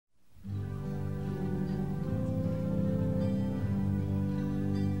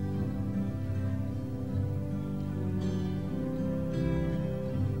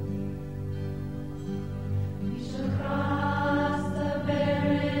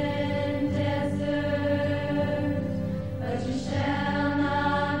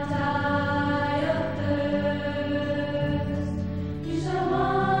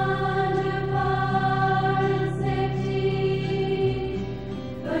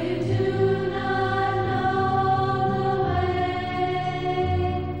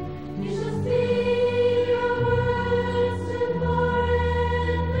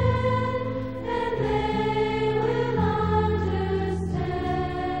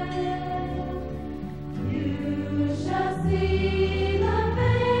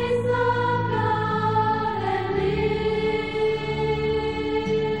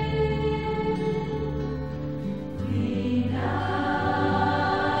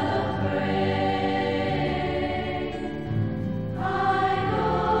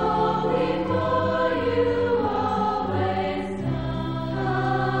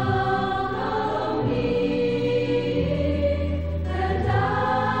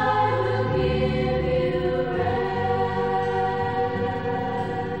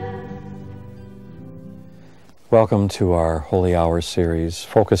Welcome to our Holy Hour series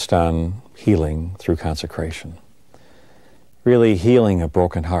focused on healing through consecration. Really healing of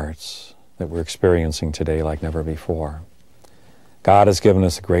broken hearts that we're experiencing today like never before. God has given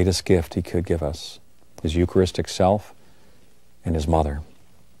us the greatest gift He could give us, His Eucharistic self and His Mother.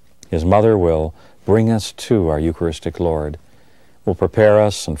 His Mother will bring us to our Eucharistic Lord, will prepare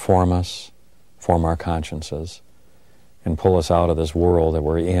us and form our consciences, and pull us out of this world that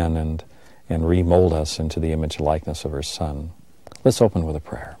we're in and remold us into the image and likeness of her Son. Let's open with a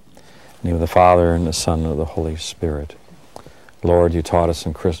prayer. In the name of the Father, and the Son, and of the Holy Spirit. Lord, you taught us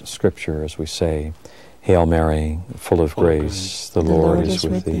in Scripture as we say, Hail Mary, full of grace, the Lord is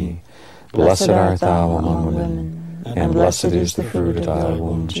with thee. Blessed art thou among women, and blessed is the fruit of thy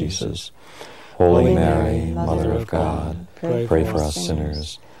womb, Jesus. Holy Mary, Mother of God, pray for us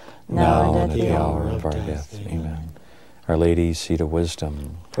sinners, now and at the hour of our death. Amen. Our Lady, seat of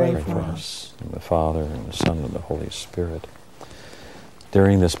wisdom, pray for us. In the Father, and the Son, and the Holy Spirit.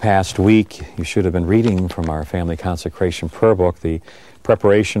 During this past week, you should have been reading from our family consecration prayer book, the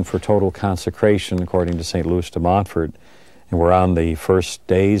preparation for total consecration according to St. Louis de Montfort. And we're on the first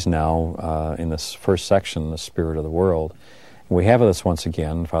days now in this first section, the Spirit of the World. And we have with us once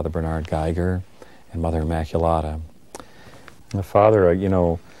again Father Bernard Geiger and Mother Immaculata. And Father,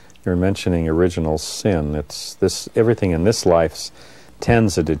 you're mentioning original sin. It's this. Everything in this life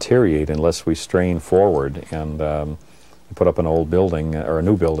tends to deteriorate unless we strain forward and put up an old building or a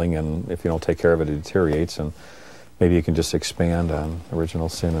new building, and if you don't take care of it, it deteriorates. And maybe you can just expand on original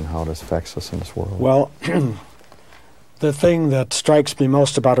sin and how it affects us in this world. Well, the thing that strikes me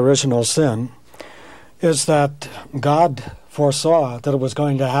most about original sin is that God foresaw that it was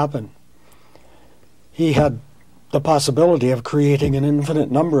going to happen. He had the possibility of creating an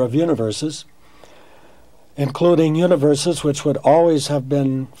infinite number of universes, including universes which would always have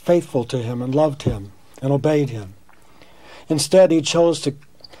been faithful to Him and loved Him and obeyed Him. Instead, He chose to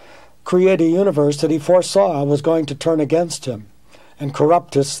create a universe that He foresaw was going to turn against Him and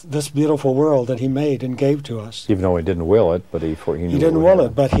corrupt this beautiful world that He made and gave to us. Even though He didn't will it, but He knew He didn't will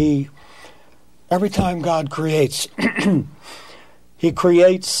it, but every time God creates, He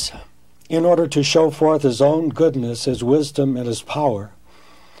creates in order to show forth His own goodness, His wisdom, and His power,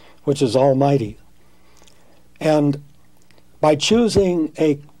 which is almighty. And by choosing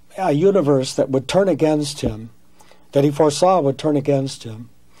a universe that would turn against Him, that He foresaw would turn against Him,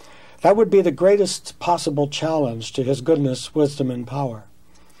 that would be the greatest possible challenge to His goodness, wisdom, and power.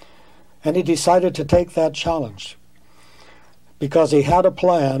 And He decided to take that challenge because He had a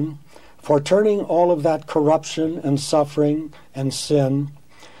plan for turning all of that corruption and suffering and sin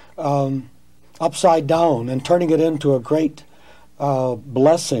upside down and turning it into a great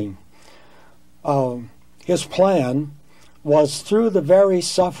blessing. His plan was through the very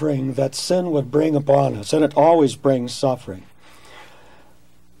suffering that sin would bring upon us, and it always brings suffering,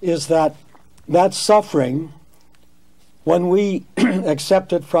 is that suffering, when we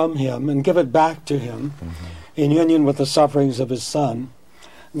accept it from Him and give it back to Him in union with the sufferings of His Son,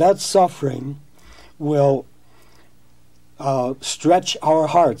 that suffering will stretch our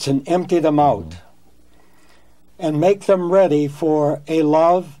hearts and empty them out and make them ready for a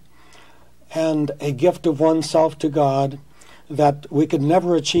love and a gift of oneself to God that we could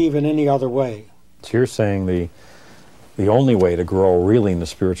never achieve in any other way. So you're saying the only way to grow really in the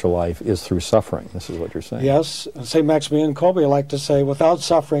spiritual life is through suffering. This is what you're saying. Yes. St. Maximilian Kolbe liked to say, without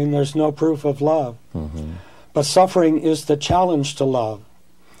suffering there's no proof of love. But suffering is the challenge to love.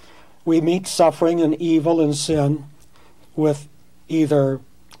 We meet suffering and evil and sin with either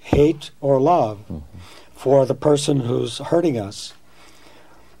hate or love for the person who's hurting us.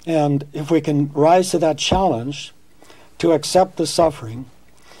 And if we can rise to that challenge to accept the suffering,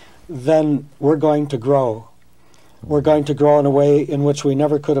 then we're going to grow. We're going to grow in a way in which we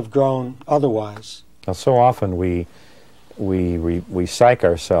never could have grown otherwise. Now, so often we we psych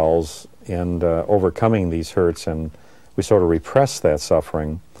ourselves in overcoming these hurts, and we sort of repress that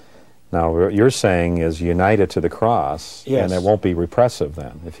suffering. Now, what you're saying is unite it to the cross, Yes. and it won't be repressive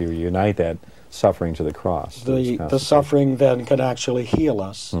then, if you unite that suffering to the cross. The suffering then can actually heal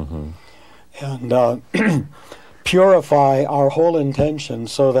us Mm-hmm. and purify our whole intention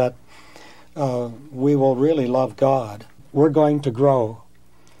so that we will really love God. We're going to grow.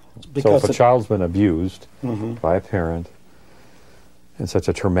 So if a child's been abused Mhm. by a parent in such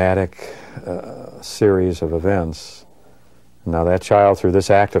a traumatic series of events, now that child, through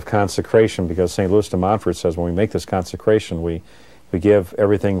this act of consecration, because St. Louis de Montfort says when we make this consecration, we give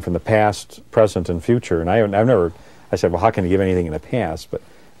everything from the past, present, and future. And I said, well, how can you give anything in the past? But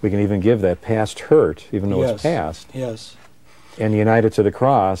we can even give that past hurt, even though Yes. it's past, Yes. and unite it to the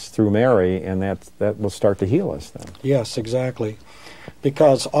cross through Mary, and that will start to heal us then. Yes, exactly.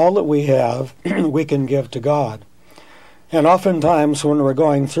 Because all that we have, we can give to God. And oftentimes when we're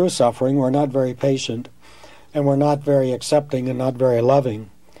going through suffering, we're not very patient, and we're not very accepting and not very loving.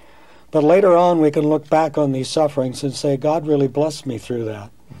 But later on, we can look back on these sufferings and say, God really blessed me through that.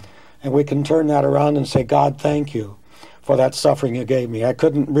 And we can turn that around and say, God, thank you for that suffering you gave me. I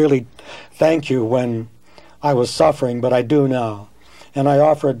couldn't really thank you when I was suffering, but I do now. And I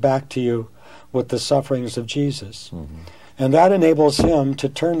offer it back to you with the sufferings of Jesus. Mm-hmm. And that enables him to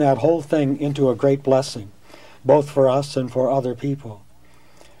turn that whole thing into a great blessing, both for us and for other people.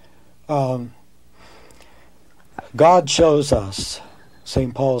 God chose us,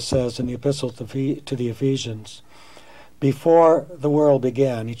 St. Paul says in the Epistle to the Ephesians, before the world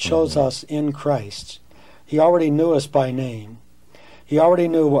began. He chose us in Christ. He already knew us by name. He already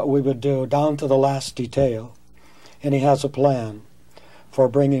knew what we would do down to the last detail. And he has a plan for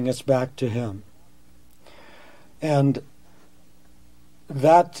bringing us back to him. And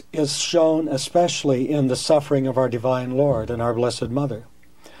that is shown especially in the suffering of our Divine Lord and our Blessed Mother,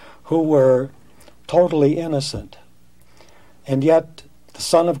 who were totally innocent. And yet the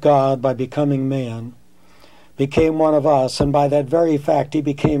Son of God, by becoming man, became one of us, and by that very fact he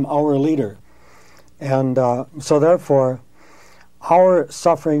became our leader. And so therefore our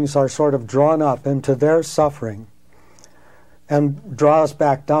sufferings are sort of drawn up into their suffering and draws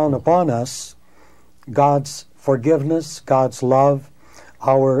back down upon us God's forgiveness, God's love,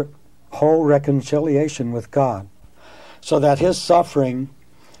 our whole reconciliation with God, so that his suffering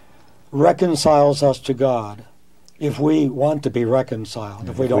reconciles us to God if we want to be reconciled,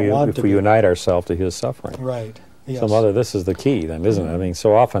 if we don't want to be. If we unite ourselves to his suffering. Right, yes. So, Mother, this is the key then, isn't it? I mean,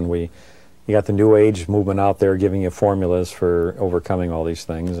 so often you got the New Age movement out there giving you formulas for overcoming all these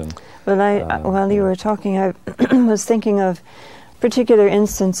things. And Well, while you were talking, I was thinking of particular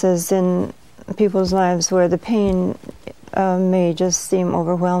instances in people's lives where the pain may just seem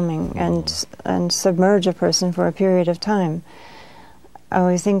overwhelming and submerge a person for a period of time.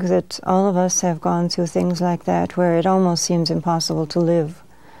 I think that all of us have gone through things like that where it almost seems impossible to live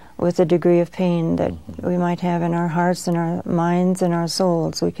with the degree of pain that we might have in our hearts and our minds and our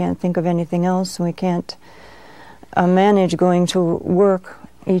souls. We can't think of anything else. We can't manage going to work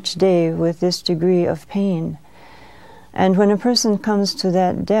each day with this degree of pain. And when a person comes to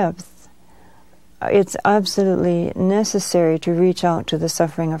that depth, it's absolutely necessary to reach out to the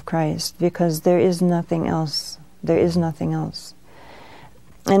suffering of Christ, because there is nothing else. There is nothing else.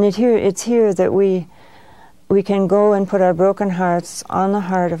 And it's here that we can go and put our broken hearts on the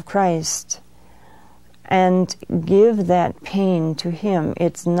heart of Christ and give that pain to him.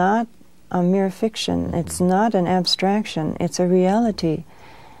 It's not a mere fiction. It's not an abstraction. It's a reality.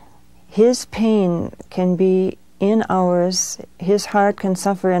 His pain can be in ours. His heart can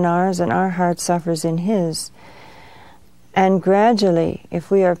suffer in ours, and our heart suffers in his. And gradually, if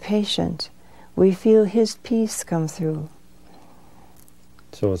we are patient, we feel his peace come through.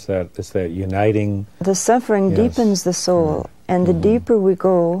 so it's that uniting. The suffering deepens the soul, and the deeper we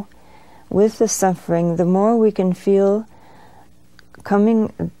go with the suffering, the more we can feel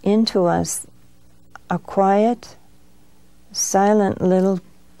coming into us a quiet, silent little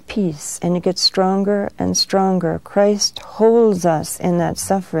peace, and it gets stronger and stronger. Christ holds us in that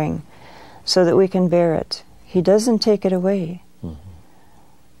suffering so that we can bear it. He doesn't take it away.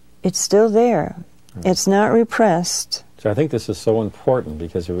 It's still there. It's not repressed. So I think this is so important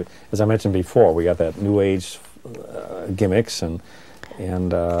because, as I mentioned before, we got that New Age gimmicks and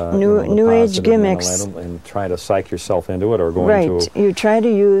New Age gimmicks, and try to psych yourself into it, or going to you try to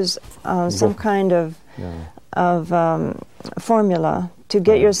use some kind of formula to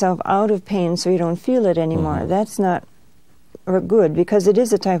get yourself out of pain so you don't feel it anymore. That's not good, because it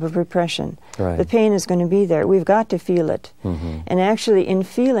is a type of repression. The pain is going to be there. We've got to feel it. And actually, in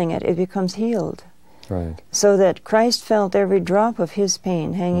feeling it, it becomes healed. right. So that Christ felt every drop of his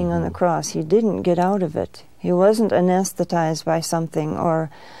pain hanging on the cross. He didn't get out of it. He wasn't anesthetized by something or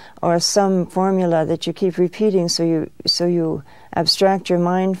some formula that you keep repeating so you abstract your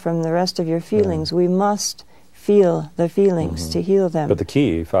mind from the rest of your feelings. We must feel the feelings to heal them. But the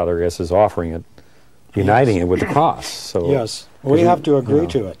key, Father, I guess, is offering it, uniting it with the cross. So yes, we have to agree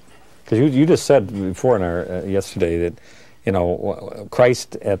to it. Because you just said before in our yesterday that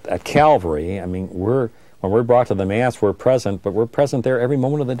Christ at Calvary. I mean, when we're brought to the Mass, we're present, but we're present there every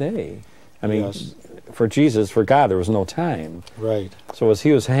moment of the day. I mean, for Jesus, for God, there was no time. Right. So as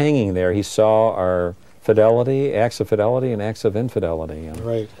he was hanging there, he saw our fidelity, acts of fidelity, and acts of infidelity.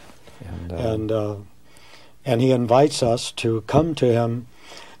 Right. And he invites us to come to him,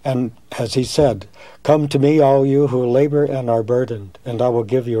 and as he said, "Come to me, all you who labor and are burdened, and I will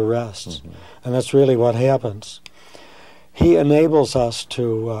give you rest." And that's really what happens. He enables us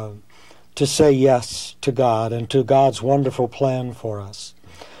to say yes to God and to God's wonderful plan for us.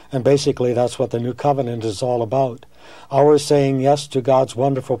 And basically that's what the New Covenant is all about. Our saying yes to God's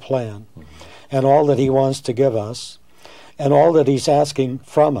wonderful plan and all that he wants to give us and all that he's asking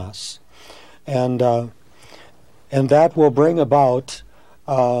from us. And that will bring about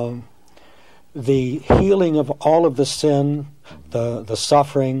the healing of all of the sin, the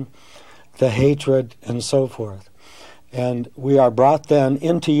suffering, the hatred, and so forth. And we are brought then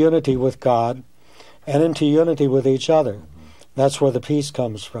into unity with God and into unity with each other. That's where the peace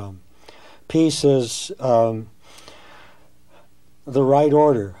comes from. Peace is the right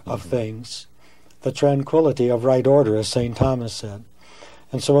order of things, the tranquility of right order, as St. Thomas said.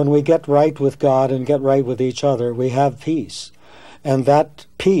 And so when we get right with God and get right with each other, we have peace. And that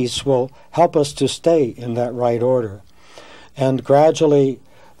peace will help us to stay in that right order. And gradually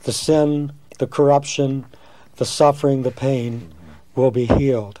the sin, the corruption, the suffering, the pain will be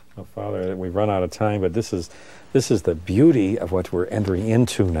healed. Well, Father, we've run out of time, but this is the beauty of what we're entering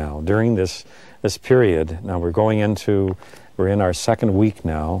into now during this period. Now we're in our second week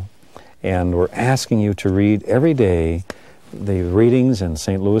now, and we're asking you to read every day the readings in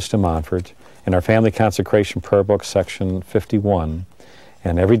St. Louis de Montfort in our Family Consecration Prayer Book, section 51,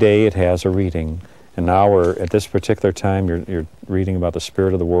 and every day it has a reading. And now we're at this particular time, you're reading about the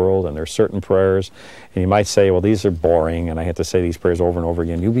spirit of the world, and there's certain prayers, and you might say, well, these are boring, and I have to say these prayers over and over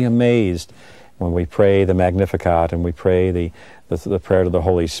again. You'll be amazed when we pray the Magnificat, and we pray the prayer to the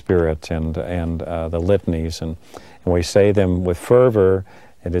Holy Spirit, and the litanies, and we say them with fervor,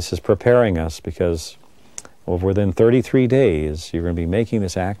 and this is preparing us because within 33 days, you're going to be making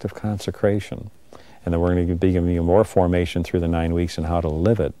this act of consecration, and then we're going to be giving you more formation through the 9 weeks on how to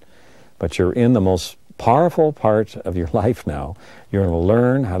live it. But you're in the most powerful part of your life now. You're going to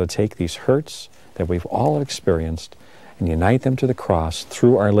learn how to take these hurts that we've all experienced and unite them to the cross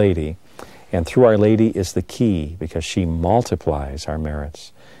through Our Lady. And through Our Lady is the key, because she multiplies our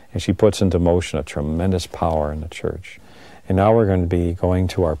merits. And she puts into motion a tremendous power in the Church. And now we're going to be going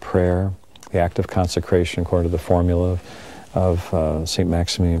to our prayer, the act of consecration according to the formula of St.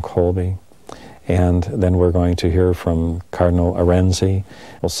 Maximilian Kolbe. And then we're going to hear from Cardinal Arenzi.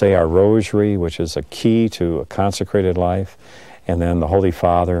 We'll say our rosary, which is a key to a consecrated life. And then the Holy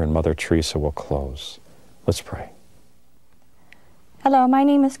Father and Mother Teresa will close. Let's pray. Hello, my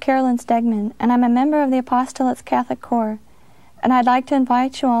name is Carolyn Stegman, and I'm a member of the Apostolate's Catholic Corps. And I'd like to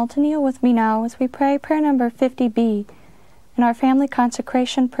invite you all to kneel with me now as we pray prayer number 50B in our Family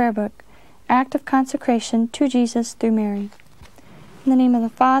Consecration Prayer Book, Act of Consecration to Jesus through Mary. In the name of the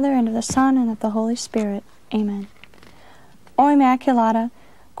Father, and of the Son, and of the Holy Spirit. Amen. O Immaculata,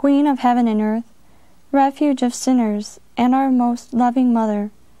 Queen of heaven and earth, refuge of sinners, and our most loving Mother,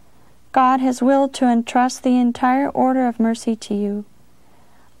 God has willed to entrust the entire order of mercy to you.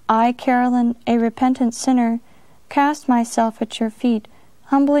 I, Carolyn, a repentant sinner, cast myself at your feet,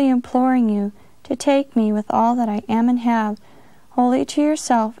 humbly imploring you to take me with all that I am and have, wholly to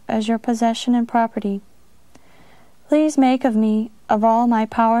yourself as your possession and property. Please make of me, of all my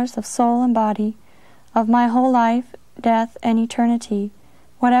powers of soul and body, of my whole life, death, and eternity,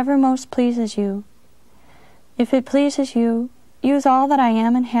 whatever most pleases you. If it pleases you, use all that I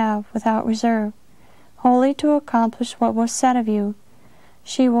am and have without reserve, wholly to accomplish what was said of you.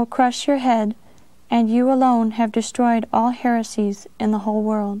 She will crush your head, and you alone have destroyed all heresies in the whole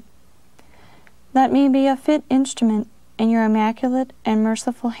world. Let me be a fit instrument in your immaculate and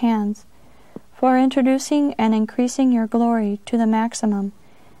merciful hands, for introducing and increasing your glory to the maximum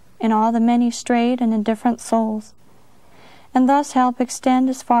in all the many strayed and indifferent souls, and thus help extend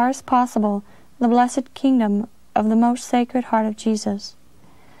as far as possible the blessed kingdom of the most Sacred Heart of Jesus.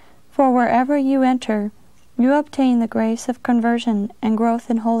 For wherever you enter, you obtain the grace of conversion and growth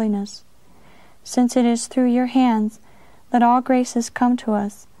in holiness. since it is through your hands that all graces come to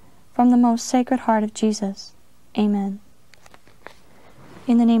us, from the most sacred heart of Jesus. Amen.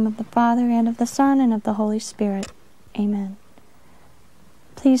 In the name of the Father, and of the Son, and of the Holy Spirit. Amen.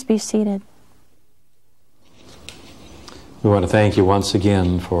 Please be seated. We want to thank you once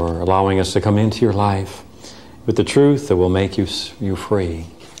again for allowing us to come into your life with the truth that will make you free.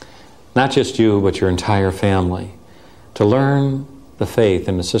 Not just you, but your entire family. To learn the faith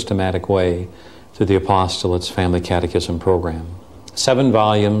in a systematic way through the Apostolate's Family Catechism program. 7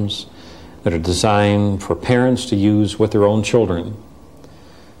 volumes that are designed for parents to use with their own children.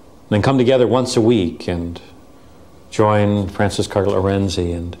 And then come together once a week and join Francis Cardinal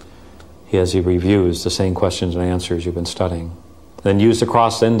Lorenzi and as he reviews the same questions and answers you've been studying. Then use the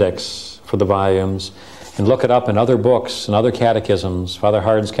cross-index for the volumes and look it up in other books and other catechisms, Father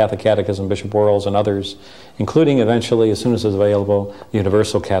Hard's Catholic Catechism, Bishop Worrell's, and others, including eventually, as soon as it's available, the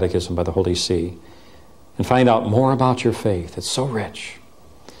Universal Catechism by the Holy See. And find out more about your faith. It's so rich.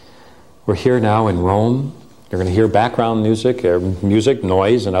 We're here now in Rome. You're going to hear background music,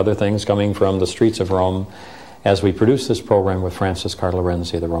 noise, and other things coming from the streets of Rome as we produce this program with Francis Cardinal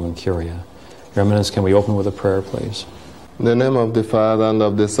Lorenzi, the Roman Curia. Your Eminence, can we open with a prayer, please? In the name of the Father, and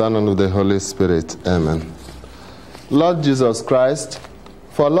of the Son, and of the Holy Spirit. Amen. Lord Jesus Christ,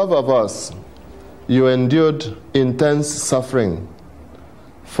 for love of us, you endured intense suffering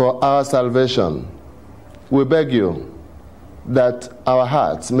for our salvation. We beg you that our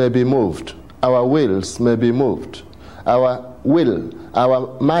hearts may be moved, our wills may be moved, our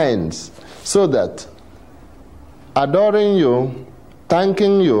minds, so that adoring you,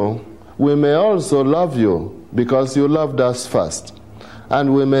 thanking you, we may also love you because you loved us first.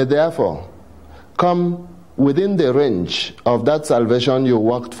 And we may therefore come within the range of that salvation you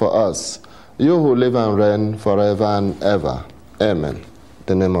worked for us, you who live and reign forever and ever. Amen. In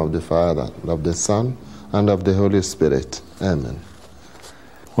the name of the Father, and of the Son, and of the Holy Spirit. Amen.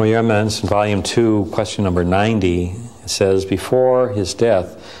 Well, Your Eminence, in Volume 2, question number 90, it says, before his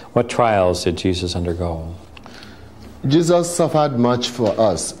death, what trials did Jesus undergo? Jesus suffered much for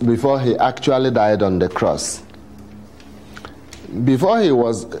us before he actually died on the cross. Before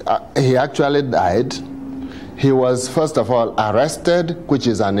he actually died, he was first of all arrested, which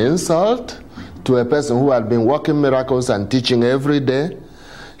is an insult to a person who had been working miracles and teaching every day.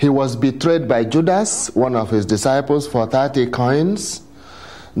 He was betrayed by Judas, one of his disciples, for 30 coins.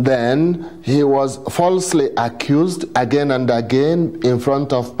 Then he was falsely accused again and again in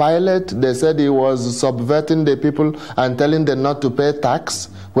front of Pilate. They said he was subverting the people and telling them not to pay tax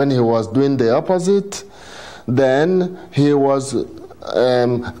when he was doing the opposite. Then he was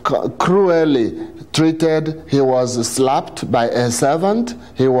cruelly treated. He was slapped by a servant.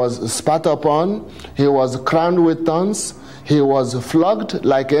 He was spat upon. He was crowned with thorns. He was flogged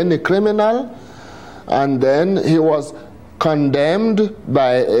like any criminal. And then he was condemned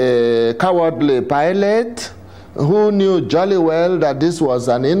by a cowardly Pilate who knew jolly well that this was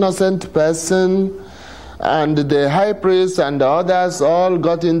an innocent person. And the high priest and the others all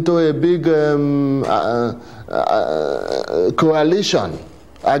got into a big coalition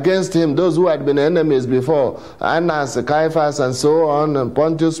against him. Those who had been enemies before, Annas, Caiaphas, and so on, and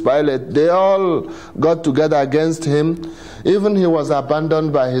Pontius Pilate, they all got together against him. Even he was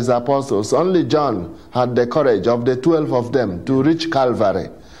abandoned by his apostles. Only John had the courage of the 12 of them to reach Calvary.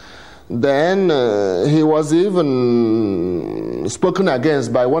 Then he was even spoken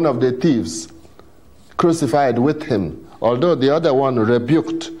against by one of the thieves, crucified with him, although the other one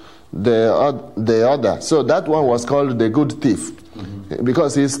rebuked the other. So that one was called the good thief,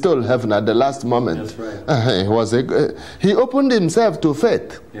 because he stole heaven at the last moment. That's right. He opened himself to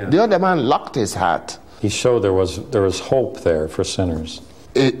faith. Yeah. The other man locked his heart. He showed there was hope there for sinners.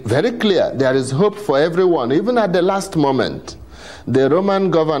 Very clear. There is hope for everyone, even at the last moment. The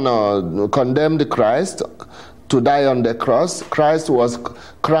Roman governor condemned Christ to die on the cross. Christ was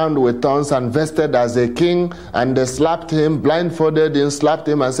crowned with thorns and vested as a king, and they slapped him, blindfolded him, slapped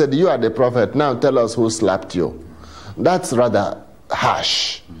him, and said, "You are the prophet. Now tell us who slapped you." That's rather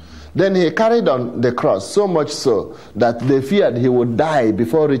harsh. Then he carried on the cross, so much so that they feared he would die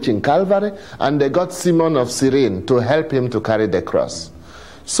before reaching Calvary, and they got Simon of Cyrene to help him to carry the cross.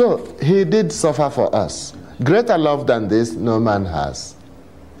 So he did suffer for us. Greater love than this no man has.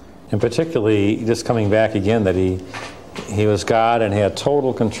 And particularly, just coming back again, that he was God and had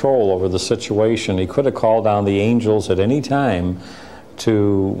total control over the situation. He could have called down the angels at any time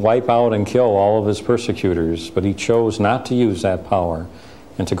to wipe out and kill all of his persecutors, but he chose not to use that power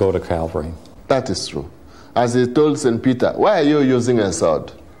and to go to Calvary. That is true. As he told St. Peter, "Why are you using a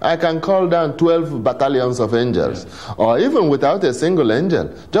sword? I can call down 12 battalions of angels." Yes. Or even without a single angel,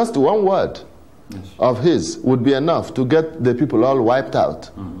 just one word, of his would be enough to get the people all wiped out.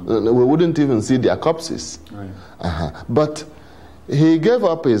 We wouldn't even see their corpses. Right. But he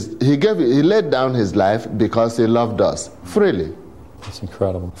laid down his life because he loved us freely. That's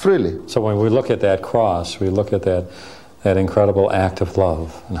incredible. Freely. So when we look at that cross, we look at that incredible act of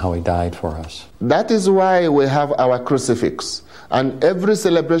love and how he died for us. That is why we have our crucifix. And every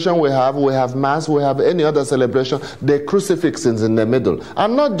celebration we have Mass, we have any other celebration, the crucifix is in the middle.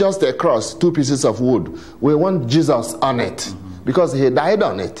 And not just a cross, 2 pieces of wood. We want Jesus on it, because he died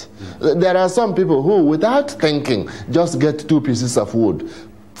on it. There are some people who, without thinking, just get 2 pieces of wood.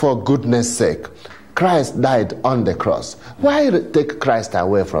 For goodness sake, Christ died on the cross. Why take Christ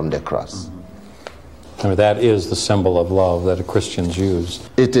away from the cross? I mean, that is the symbol of love that Christians use.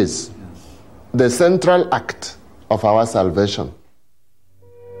 It is the central act of our salvation.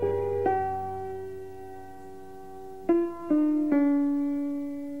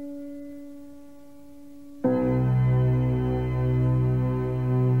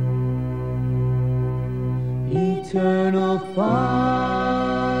 Eternal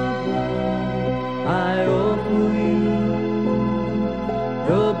Father, I offer you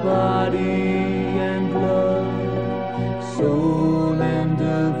the body and blood, soul and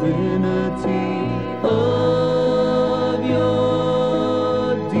divinity of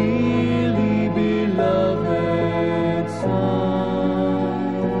your dearly beloved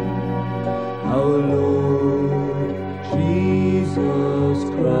Son, our Lord Jesus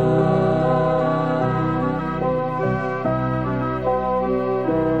Christ.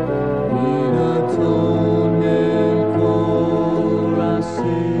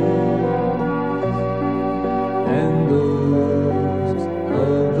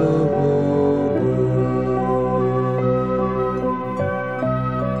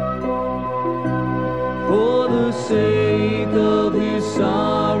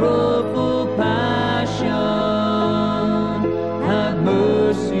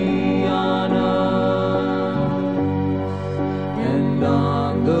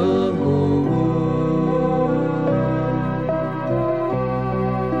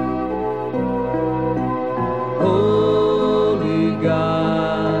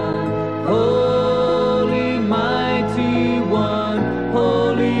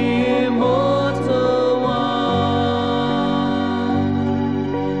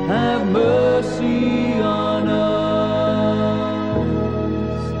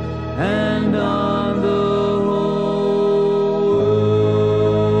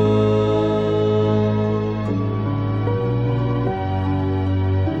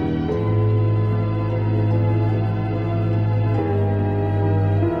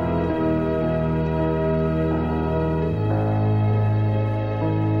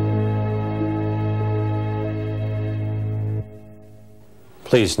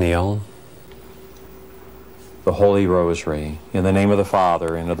 Please kneel. The Holy Rosary, in the name of the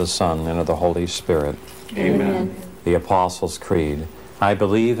Father, and of the Son, and of the Holy Spirit. Amen. The Apostles' Creed. I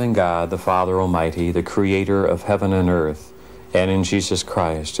believe in God, the Father Almighty, the Creator of heaven and earth, and in Jesus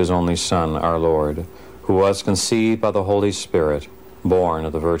Christ, his only Son, our Lord, who was conceived by the Holy Spirit, born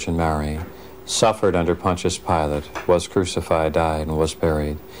of the Virgin Mary, suffered under Pontius Pilate, was crucified, died, and was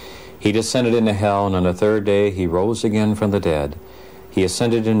buried. He descended into hell, and on the 3rd day he rose again from the dead. He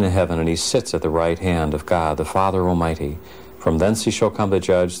ascended into heaven, and he sits at the right hand of God, the Father Almighty. From thence he shall come to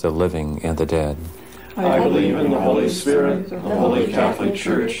judge the living and the dead. I believe in the Holy Spirit, the Holy Catholic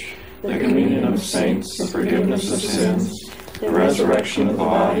Church, the communion of saints, the forgiveness of sins, the resurrection of the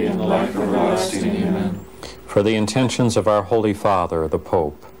body, and the life everlasting. Amen. For the intentions of our Holy Father, the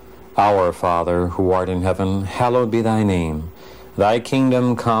Pope, our Father, who art in heaven, hallowed be thy name. Thy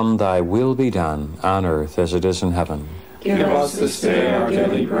kingdom come, thy will be done, on earth as it is in heaven. Give us this day our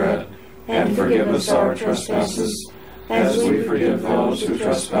daily bread, and forgive us our trespasses, as we forgive those who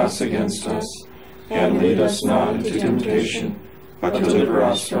trespass against us. And lead us not into temptation, but deliver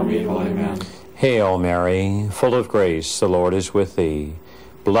us from evil. Amen. Hail Mary, full of grace, the Lord is with thee.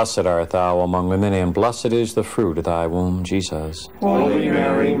 Blessed art thou among women, and blessed is the fruit of thy womb, Jesus. Holy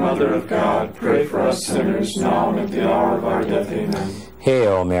Mary, Mother of God, pray for us sinners, now and at the hour of our death. Amen.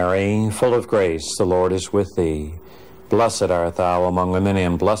 Hail Mary, full of grace, the Lord is with thee. Blessed art thou among women,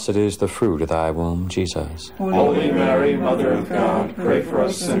 and blessed is the fruit of thy womb, Jesus. Holy Mary, Mother of God, pray for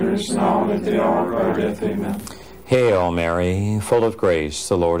us sinners, now and at the hour of our death. Amen. Hail Mary, full of grace,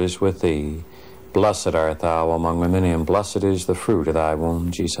 the Lord is with thee. Blessed art thou among women, and blessed is the fruit of thy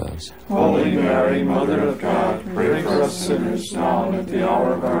womb, Jesus. Holy Mary, Mother of God, pray for us sinners, now and at the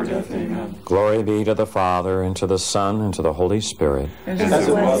hour of our death. Amen. Glory be to the Father, and to the Son, and to the Holy Spirit. As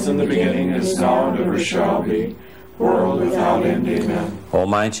it was in the beginning, is now, and ever shall be, world without end. Amen. O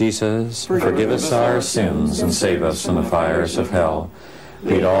my Jesus, forgive us our sins and save us from the fires of hell.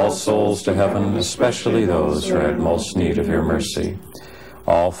 Lead all souls to heaven, especially those who are in most need of your mercy.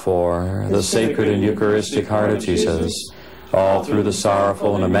 All for the sacred and Eucharistic heart of Jesus, all through the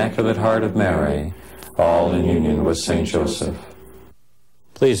sorrowful and immaculate heart of Mary, all in union with Saint Joseph.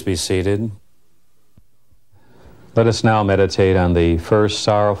 Please be seated. Let us now meditate on the first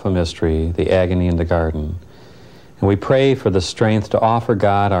sorrowful mystery, the agony in the garden. And we pray for the strength to offer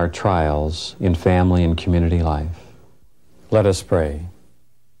God our trials in family and community life. Let us pray.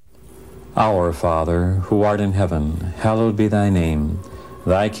 Our Father, who art in heaven, hallowed be thy name.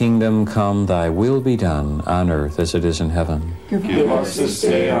 Thy kingdom come, thy will be done, on earth as it is in heaven. Give us this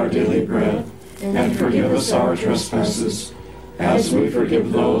day our daily bread, and forgive us our trespasses, as we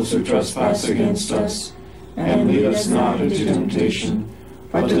forgive those who trespass against us. And lead us not into temptation,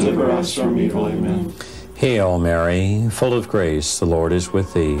 but deliver us from evil. Amen. Hail Mary, full of grace, the Lord is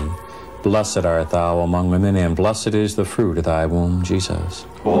with thee. Blessed art thou among women, and blessed is the fruit of thy womb, Jesus.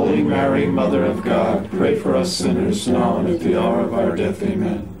 Holy Mary, Mother of God, pray for us sinners now and at the hour of our death.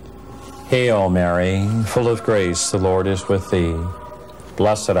 Amen. Hail Mary, full of grace, the Lord is with thee.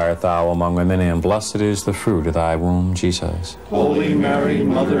 Blessed art thou among women, and blessed is the fruit of thy womb, Jesus. Holy Mary,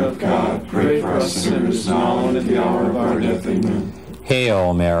 Mother of God, pray for us sinners now and at the hour of our death. Amen.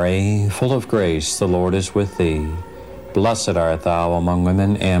 Hail Mary, full of grace, the Lord is with thee. Blessed art thou among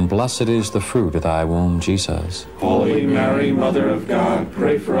women, and blessed is the fruit of thy womb, Jesus. Holy Mary, Mother of God,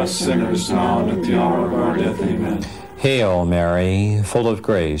 pray for us sinners now and at the hour of our death. Amen. Hail Mary, full of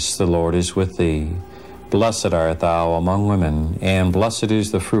grace, the Lord is with thee. Blessed art thou among women, and blessed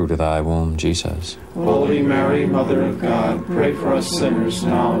is the fruit of thy womb, Jesus. Holy Mary, Mother of God, pray for us sinners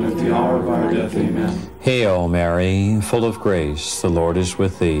now and at the hour of our death. Amen. Hail Mary, full of grace, the Lord is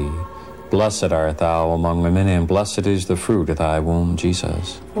with thee. Blessed art thou among women, and blessed is the fruit of thy womb,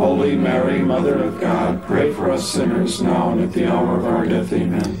 Jesus. Holy Mary, Mother of God, pray for us sinners now and at the hour of our death.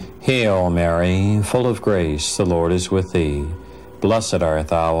 Amen. Hail Mary, full of grace, the Lord is with thee. Blessed art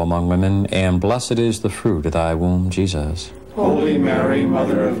thou among women, and blessed is the fruit of thy womb, Jesus. Holy Mary,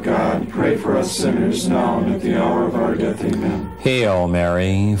 Mother of God, pray for us sinners now and at the hour of our death. Amen. Hail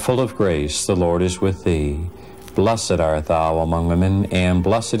Mary, full of grace, the Lord is with thee. Blessed art thou among women, and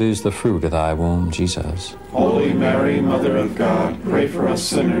blessed is the fruit of thy womb, Jesus. Holy Mary, Mother of God, pray for us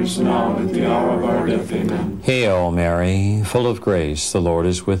sinners now and at the hour of our death. Amen. Hail Mary, full of grace, the Lord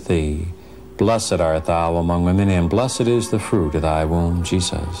is with thee. Blessed art thou among women, and blessed is the fruit of thy womb,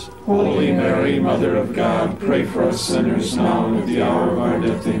 Jesus. Holy Mary, Mother of God, pray for us sinners now and at the hour of our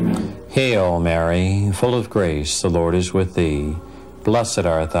death. Amen. Hail Mary, full of grace, the Lord is with thee. Blessed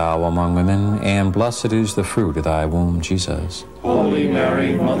art thou among women, and blessed is the fruit of thy womb, Jesus. Holy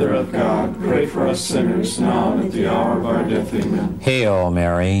Mary, Mother of God, pray for us sinners now and at the hour of our death. Amen. Hail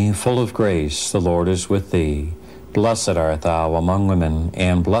Mary, full of grace, the Lord is with thee. Blessed art thou among women,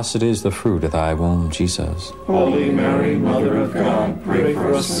 and blessed is the fruit of thy womb, Jesus. Holy Mary, Mother of God, pray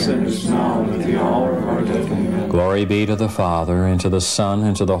for us sinners now and at the hour of our death. Amen. Glory be to the Father, and to the Son,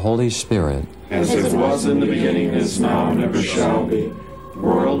 and to the Holy Spirit. As it was in the beginning, is now, and ever shall be,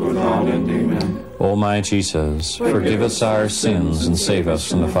 world without end. Amen. O my Jesus, forgive us our sins and save us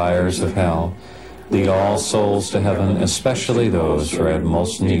from the fires of hell. Lead all souls to heaven, especially those who are in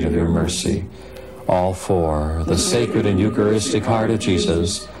most need of your mercy. All for the sacred and Eucharistic heart of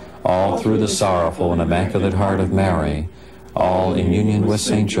Jesus, all through the sorrowful and immaculate heart of Mary, all in union with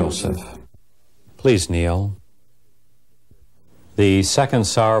Saint Joseph. Please kneel. The second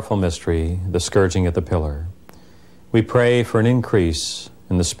sorrowful mystery, the scourging at the pillar. We pray for an increase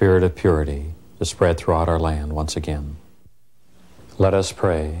in the spirit of purity to spread throughout our land once again. Let us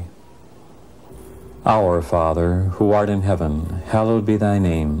pray. Our Father, who art in heaven, hallowed be thy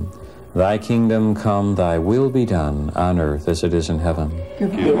name. Thy kingdom come, thy will be done, on earth as it is in heaven.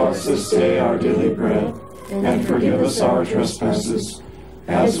 Give us this day our daily bread, and forgive us our trespasses,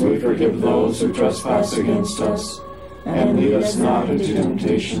 as we forgive those who trespass against us. And lead us not into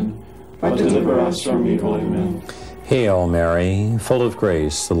temptation, but deliver us from evil. Amen. Hail Mary, full of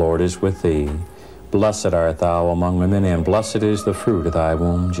grace, the Lord is with thee. Blessed art thou among women, and blessed is the fruit of thy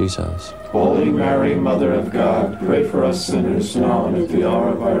womb, Jesus. Holy Mary, Mother of God, pray for us sinners now and at the hour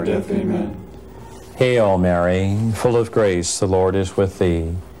of our death. Amen. Hail Mary, full of grace, the Lord is with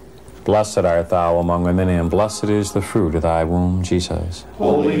thee. Blessed art thou among women, and blessed is the fruit of thy womb, Jesus.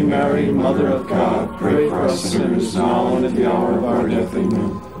 Holy Mary, Mother of God, pray for us sinners now and at the hour of our death.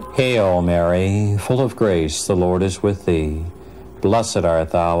 Amen. Hail Mary, full of grace, the Lord is with thee. Blessed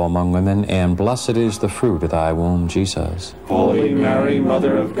art thou among women, and blessed is the fruit of thy womb, Jesus. Holy Mary,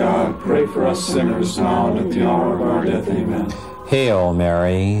 Mother of God, pray for us sinners now and at the hour of our death. Amen. Hail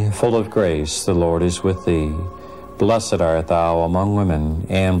Mary, full of grace, the Lord is with thee. Blessed art thou among women,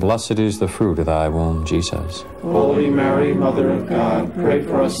 and blessed is the fruit of thy womb, Jesus. Holy Mary, Mother of God, pray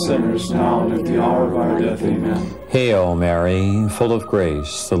for us sinners now and at the hour of our death. Amen. Hail Mary, full of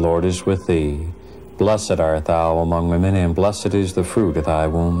grace, the Lord is with thee. Blessed art thou among women, and blessed is the fruit of thy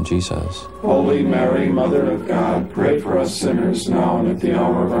womb, Jesus. Holy Mary, Mother of God, pray for us sinners now and at the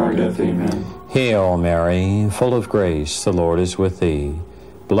hour of our death. Amen. Hail Mary, full of grace, the Lord is with thee.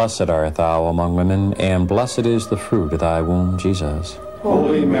 Blessed art thou among women, and blessed is the fruit of thy womb, Jesus.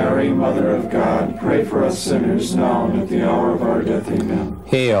 Holy Mary, Mother of God, pray for us sinners now and at the hour of our death. Amen.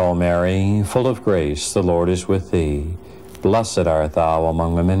 Hail Mary, full of grace, the Lord is with thee. Blessed art thou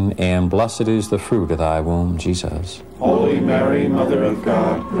among women, and blessed is the fruit of thy womb, Jesus. Holy Mary, Mother of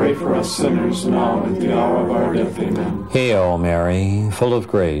God, pray for us sinners now and at the hour of our death. Amen. Hail Mary, full of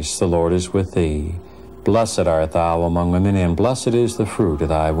grace, the Lord is with thee. Blessed art thou among women, and blessed is the fruit of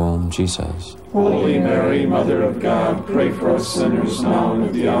thy womb, Jesus. Holy Mary, Mother of God, pray for us sinners now and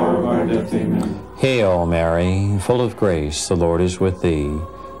at the hour of our death. Amen. Hail Mary, full of grace, the Lord is with thee.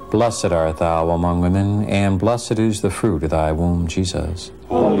 Blessed art thou among women, and blessed is the fruit of thy womb, Jesus.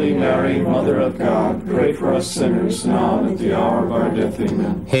 Holy Mary, Mother of God, pray for us sinners now and at the hour of our death.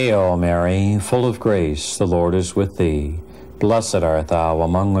 Amen. Hail Mary, full of grace, the Lord is with thee. Blessed art thou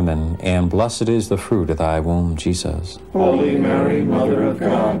among women, and blessed is the fruit of thy womb, Jesus. Holy Mary, Mother of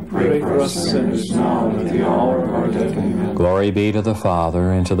God, pray for us sinners now and at the hour of our death. Amen. Glory be to the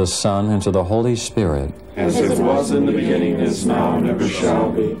Father, and to the Son, and to the Holy Spirit. As it was in the beginning, is now, and ever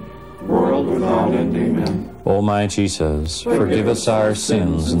shall be, world without end. Amen. O my Jesus, forgive us our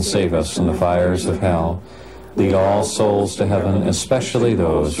sins, and save us from the fires of hell. Lead all souls to heaven, especially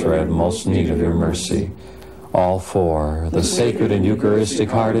those who are in most need of your mercy. All for the sacred and Eucharistic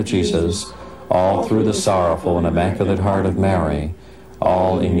heart of Jesus, all through the sorrowful and immaculate heart of Mary,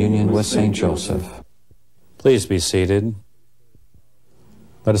 all in union with Saint Joseph. Please be seated.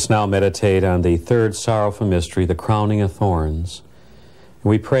 Let us now meditate on the third sorrowful mystery, the crowning of thorns.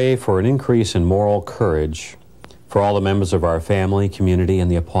 We pray for an increase in moral courage for all the members of our family, community,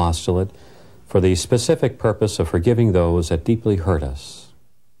 and the apostolate, for the specific purpose of forgiving those that deeply hurt us.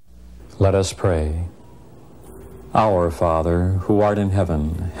 Let us pray. Our Father, who art in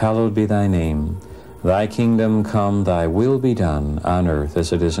heaven, hallowed be thy name. Thy kingdom come, thy will be done, on earth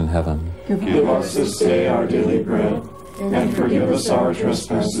as it is in heaven. Give us this day our daily bread, and forgive us our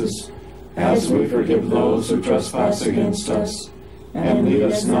trespasses, as we forgive those who trespass against us. And lead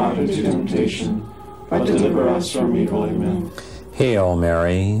us not into temptation, but deliver us from evil. Amen. Hail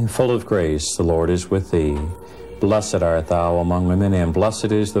Mary, full of grace, the Lord is with thee. Blessed art thou among women, and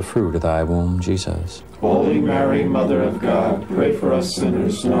blessed is the fruit of thy womb, Jesus. Holy Mary, Mother of God, pray for us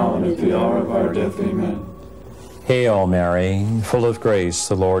sinners now and at the hour of our death. Amen. Hail Mary, full of grace,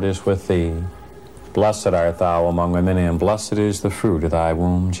 the Lord is with thee. Blessed art thou among women, and blessed is the fruit of thy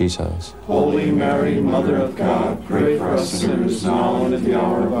womb, Jesus. Holy Mary, Mother of God, pray for us sinners now and at the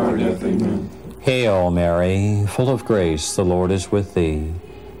hour of our death. Amen. Hail Mary, full of grace, the Lord is with thee.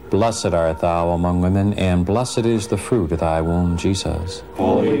 Blessed art thou among women, and blessed is the fruit of thy womb, Jesus.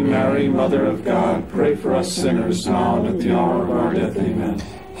 Holy Mary, Mother of God, pray for us sinners now and at the hour of our death. Amen.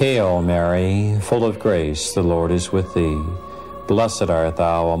 Hail Mary, full of grace, the Lord is with thee. Blessed art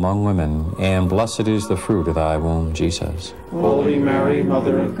thou among women, and blessed is the fruit of thy womb, Jesus. Holy Mary,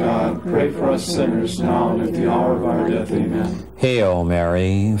 Mother of God, pray for us sinners now and at the hour of our death. Amen. Hail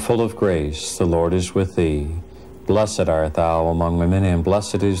Mary, full of grace, the Lord is with thee. Blessed art thou among women, and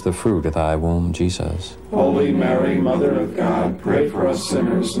blessed is the fruit of thy womb, Jesus. Holy Mary, Mother of God, pray for us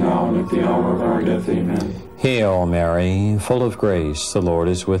sinners now and at the hour of our death. Amen. Hail Mary, full of grace, the Lord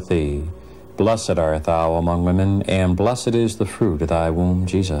is with thee. Blessed art thou among women, and blessed is the fruit of thy womb,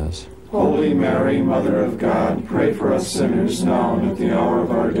 Jesus. Holy Mary, Mother of God, pray for us sinners now and at the hour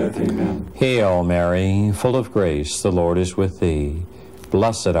of our death. Amen. Hail Mary, full of grace, the Lord is with thee.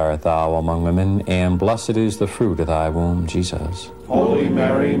 Blessed art thou among women, and blessed is the fruit of thy womb, Jesus. Holy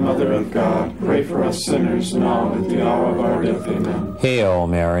Mary, Mother of God, pray for us sinners now and at the hour of our death. Amen. Hail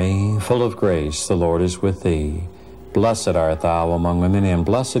Mary, full of grace, the Lord is with thee. Blessed art thou among women, and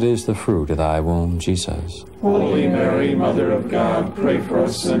blessed is the fruit of thy womb, Jesus. Holy Mary, Mother of God, pray for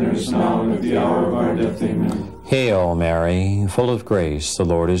us sinners now and at the hour of our death. Amen. Hail Mary, full of grace, the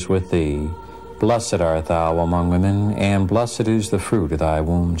Lord is with thee. Blessed art thou among women, and blessed is the fruit of thy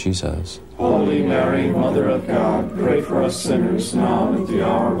womb, Jesus. Holy Mary, Mother of God, pray for us sinners, now and at the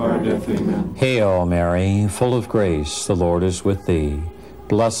hour of our death. Amen. Hail Mary, full of grace, the Lord is with thee.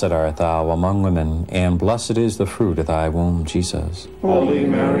 Blessed art thou among women, and blessed is the fruit of thy womb, Jesus. Holy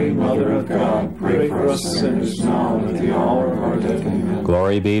Mary, Mother of God, pray for us sinners, now and at the hour of our death. Amen.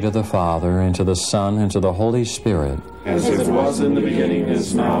 Glory be to the Father, and to the Son, and to the Holy Spirit. As it was in the beginning,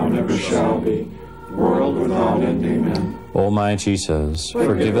 is now, and ever shall be, world without end. Amen. O my Jesus,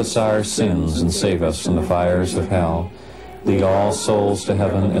 forgive us our sins, and save us from the fires of hell. Lead all souls to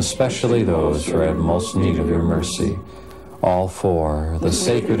heaven, especially those who are in most need of your mercy. All for the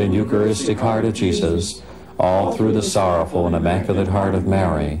sacred and Eucharistic heart of Jesus, all through the sorrowful and immaculate heart of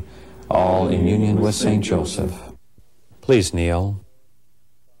Mary, all in union with Saint Joseph. Please kneel.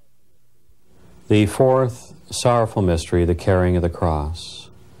 The fourth sorrowful mystery, the carrying of the cross.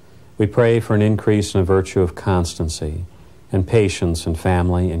 We pray for an increase in the virtue of constancy and patience in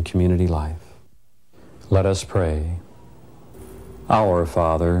family and community life. Let us pray. Our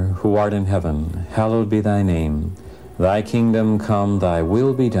Father, who art in heaven, hallowed be thy name. Thy kingdom come, thy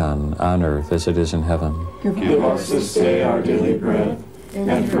will be done, on earth as it is in heaven. Give us this day our daily bread,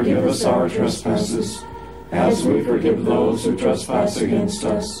 and forgive us our trespasses, as we forgive those who trespass against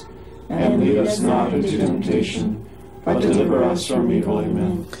us. And lead us not into temptation, but deliver us from evil.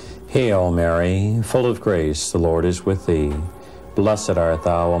 Amen. Hail Mary, full of grace, the Lord is with thee. Blessed art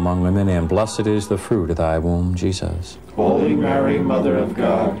thou among women, and blessed is the fruit of thy womb, Jesus. Holy Mary, Mother of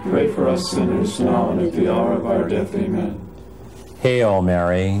God, pray for us sinners, now and at the hour of our death. Amen. Hail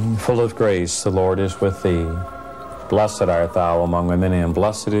Mary, full of grace, the Lord is with thee. Blessed art thou among women, and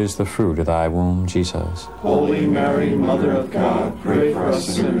blessed is the fruit of thy womb, Jesus. Holy Mary, Mother of God, pray for us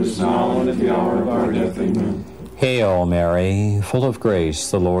sinners, now and at the hour of our death. Amen. Hail Mary, full of grace,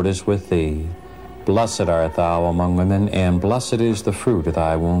 the Lord is with thee. Blessed art thou among women, and blessed is the fruit of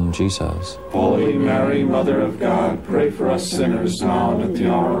thy womb, Jesus. Holy Mary, Mother of God, pray for us sinners, now and at the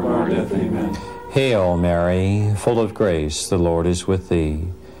hour of our death. Amen. Hail Mary, full of grace, the Lord is with thee.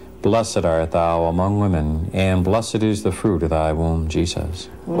 Blessed art thou among women, and blessed is the fruit of thy womb, Jesus.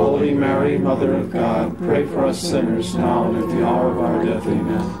 Holy Mary, Mother of God, pray for us sinners, now and at the hour of our death.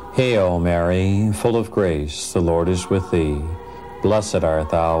 Amen. Hail Mary, full of grace, the Lord is with thee. Blessed art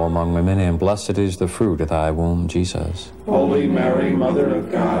thou among women, and blessed is the fruit of thy womb, Jesus. Holy Mary, Mother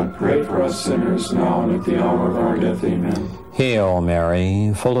of God, pray for us sinners, now and at the hour of our death. Amen. Hail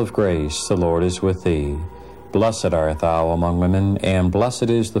Mary, full of grace, the Lord is with thee. Blessed art thou among women, and blessed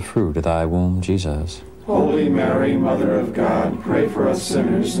is the fruit of thy womb, Jesus. Holy Mary, Mother of God, pray for us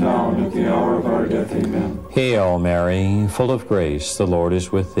sinners, now and at the hour of our death. Amen. Hail Mary, full of grace, the Lord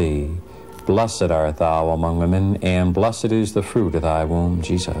is with thee. Blessed art thou among women, and blessed is the fruit of thy womb,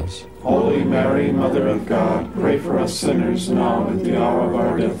 Jesus. Holy Mary, Mother of God, pray for us sinners, now and at the hour of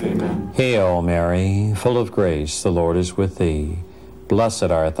our death. Amen. Hail Mary, full of grace, the Lord is with thee.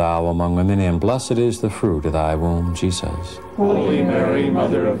 Blessed art thou among women, and blessed is the fruit of thy womb, Jesus. Holy Mary,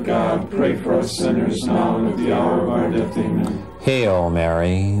 Mother of God, pray for us sinners, now and at the hour of our death. Amen. Hail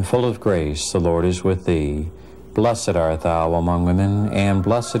Mary, full of grace, the Lord is with thee. Blessed art thou among women, and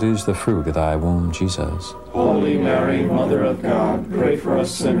blessed is the fruit of thy womb, Jesus. Holy Mary, Mother of God, pray for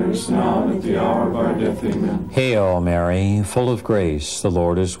us sinners, now and at the hour of our death. Amen. Hail Mary, full of grace, the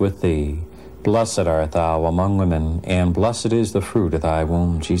Lord is with thee. Blessed art thou among women, and blessed is the fruit of thy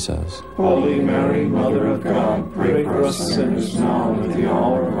womb, Jesus. Holy Mary, Mother of God, pray for us sinners, now and at the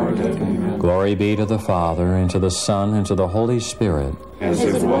hour of our death. Amen. Glory be to the Father, and to the Son, and to the Holy Spirit. As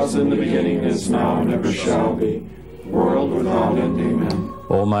it was in the beginning, is now, and ever shall be, world without end. Amen.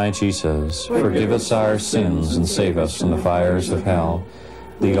 O my Jesus, forgive us our sins, and save us from the fires of hell.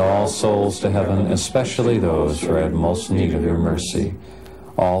 Lead all souls to heaven, especially those who are in most need of your mercy.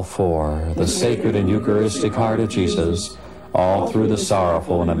 All for the sacred and Eucharistic heart of Jesus, all through the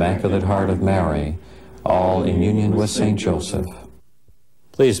sorrowful and immaculate heart of Mary, all in union with Saint Joseph.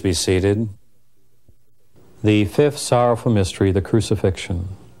 Please be seated. The fifth sorrowful mystery, the Crucifixion.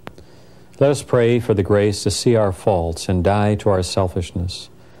 Let us pray for the grace to see our faults and die to our selfishness,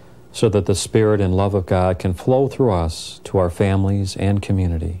 so that the Spirit and love of God can flow through us to our families and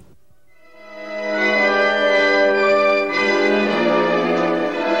community.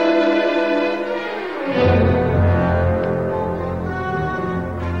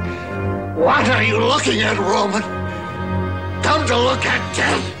 What are you looking at, Roman? Come to look at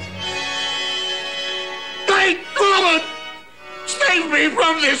death. Great Roman! Save me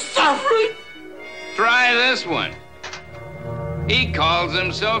from this suffering! Try this one. He calls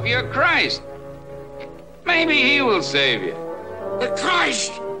himself your Christ. Maybe he will save you. The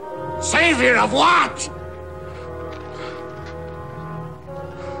Christ! Savior of what?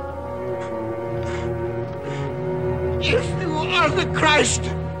 If you are the Christ,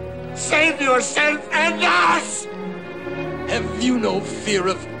 save yourself and us! Have you no fear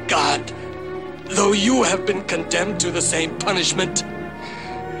of God, though you have been condemned to the same punishment?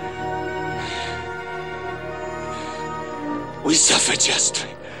 We suffer justly,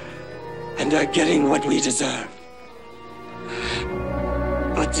 and are getting what we deserve.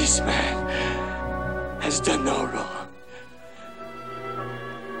 But this man has done no wrong.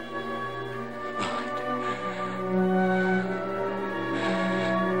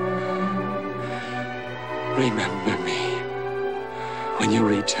 Remember me when you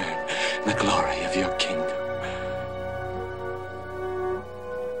return in the glory of your kingdom.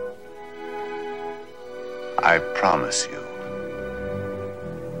 I promise you,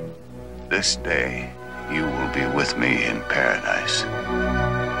 this day you will be with me in paradise.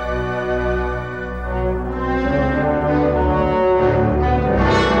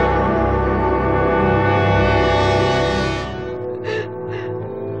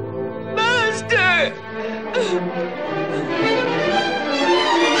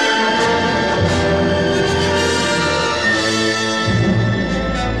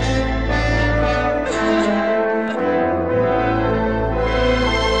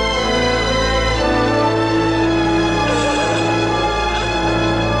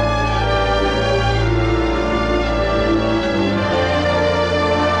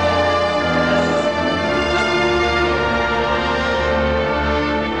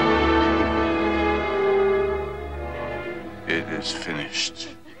 It is finished.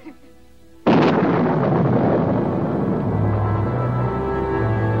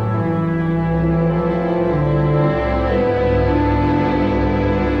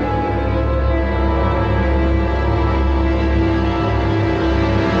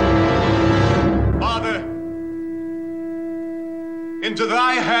 Father, into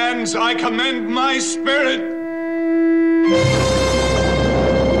thy hands I commend my spirit.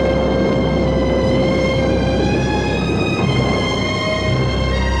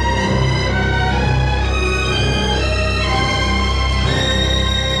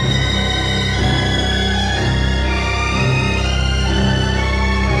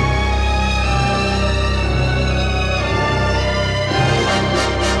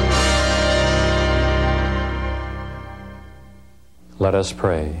 Let us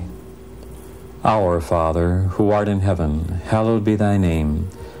pray. Our Father, who art in heaven, hallowed be thy name.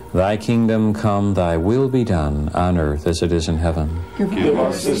 Thy kingdom come, thy will be done, on earth as it is in heaven. Give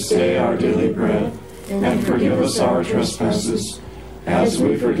us this day our daily bread, and forgive us our trespasses, as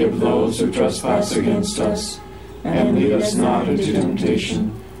we forgive those who trespass against us. And lead us not into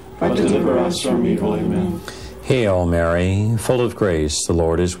temptation, but deliver us from evil. Amen. Hail Mary, full of grace, the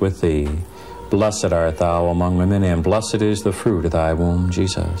Lord is with thee. Blessed art thou among women, and blessed is the fruit of thy womb,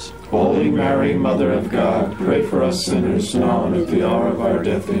 Jesus. Holy Mary, Mother of God, pray for us sinners now and at the hour of our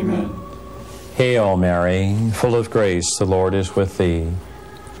death. Amen. Hail Mary, full of grace, the Lord is with thee.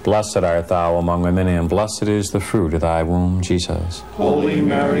 Blessed art thou among women, and blessed is the fruit of thy womb, Jesus. Holy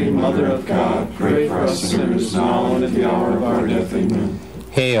Mary, Mother of God, pray for us sinners now and at the hour of our death. Amen.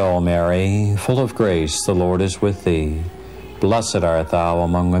 Hail Mary, full of grace, the Lord is with thee. Blessed art thou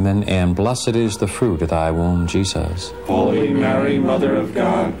among women, and blessed is the fruit of thy womb, Jesus. Holy Mary, Mother of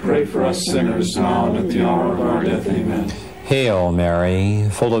God, pray for us sinners now and at the hour of our death. Amen. Hail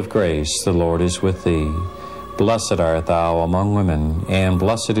Mary, full of grace, the Lord is with thee. Blessed art thou among women, and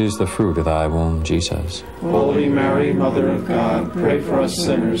blessed is the fruit of thy womb, Jesus. Holy Mary, Mother of God, pray for us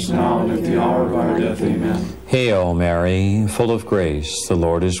sinners now and at the hour of our death. Amen. Hail Mary, full of grace, the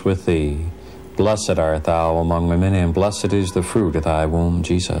Lord is with thee. Blessed art thou among women, and blessed is the fruit of thy womb,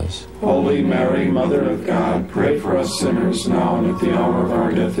 Jesus. Holy Mary, Mother of God, pray for us sinners now and at the hour of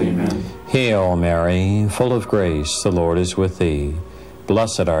our death. Amen. Hail Mary, full of grace, the Lord is with thee.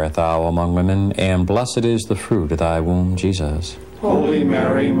 Blessed art thou among women, and blessed is the fruit of thy womb, Jesus. Holy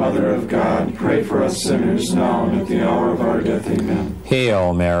Mary, Mother of God, pray for us sinners now and at the hour of our death. Amen.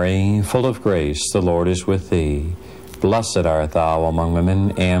 Hail Mary, full of grace, the Lord is with thee. Blessed art thou among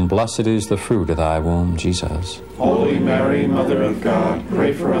women, and blessed is the fruit of thy womb, Jesus. Holy Mary, Mother of God,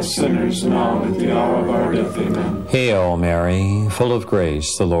 pray for us sinners now and at the hour of our death. Amen. Hail Mary, full of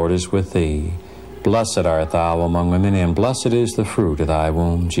grace, the Lord is with thee. Blessed art thou among women, and blessed is the fruit of thy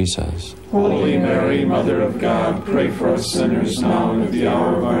womb, Jesus. Holy Mary, Mother of God, pray for us sinners now and at the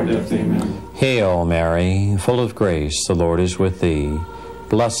hour of our death. Amen. Hail Mary, full of grace, the Lord is with thee.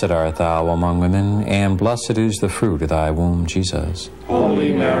 Blessed art thou among women, and blessed is the fruit of thy womb, Jesus.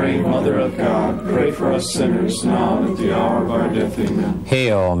 Holy Mary, Mother of God, pray for us sinners, now and at the hour of our death. Amen.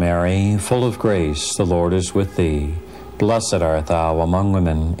 Hail Mary, full of grace, the Lord is with thee. Blessed art thou among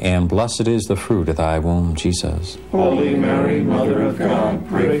women, and blessed is the fruit of thy womb, Jesus. Holy Mary, Mother of God,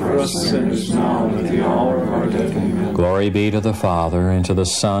 pray for us sinners, now and at the hour of our death. Amen. Glory be to the Father, and to the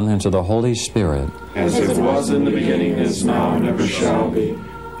Son, and to the Holy Spirit. As it was in the beginning, is now, and ever shall be,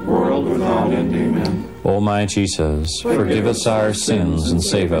 world without end. Amen. O my Jesus, forgive us our sins, and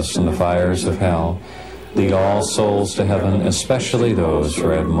save us from the fires of hell. Lead all souls to heaven, especially those who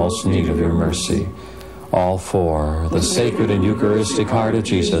are in most need of your mercy. All for the sacred and Eucharistic heart of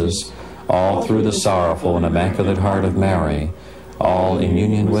Jesus, all through the sorrowful and immaculate heart of Mary, all in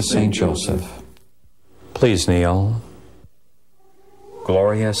union with Saint Joseph. Please kneel.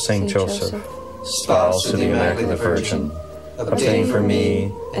 Glorious Saint Joseph, spouse of the Immaculate Virgin, obtain for me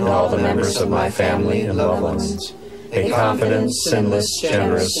and all the members of my family and loved ones a confident, sinless,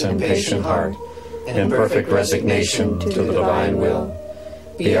 generous, and patient heart, and in perfect resignation to the divine will.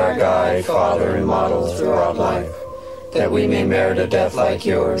 Be our guide, Father, and model throughout life, that we may merit a death like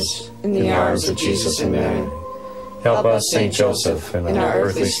yours in the arms of Jesus and Mary. Help us, Saint Joseph, in our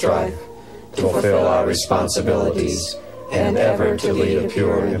earthly strife, to fulfill our responsibilities and ever to lead a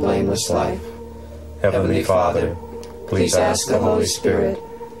pure and blameless life. Heavenly Father, please ask the Holy Spirit,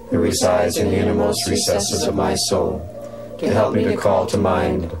 who resides in the innermost recesses of my soul, to help me to call to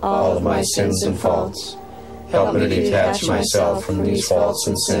mind all of my sins and faults. Help me to detach myself from these faults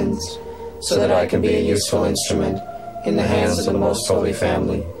and sins, so that I can be a useful instrument in the hands of the Most Holy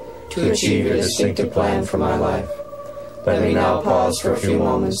Family to achieve your distinctive plan for my life. Let me now pause for a few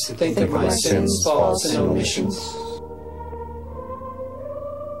moments to think of my sins, faults, and omissions.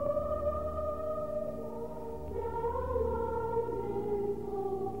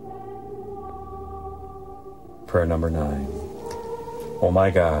 Prayer number 9. O my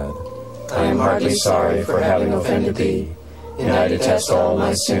God, I am heartily sorry for having offended thee, and I detest all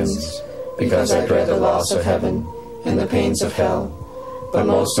my sins, because I dread the loss of heaven and the pains of hell, but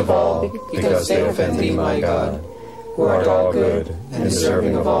most of all because they offend thee, my God, who art all good and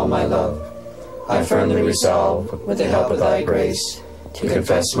deserving of all my love. I firmly resolve, with the help of thy grace, to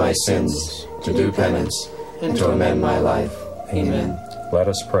confess my sins, to do penance, and to amend my life. Amen. Let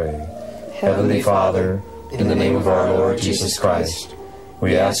us pray. Heavenly Father, in the name of our Lord Jesus Christ,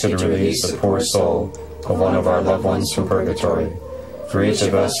 we ask you to release the poor soul of one of our loved ones from purgatory, for each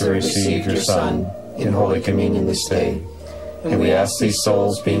of us who received your Son in Holy Communion this day. And we ask these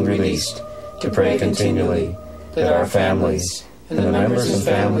souls being released to pray continually that our families and the members and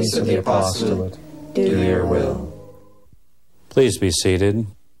families of the apostolate do your will. Please be seated.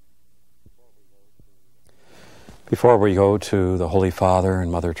 Before we go to the Holy Father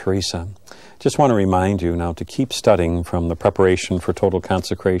and Mother Teresa, just want to remind you now to keep studying from the Preparation for Total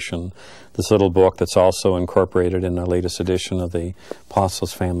Consecration, this little book that's also incorporated in the latest edition of the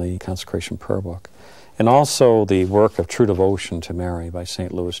Apostles' Family Consecration Prayer Book, and also the work of True Devotion to Mary by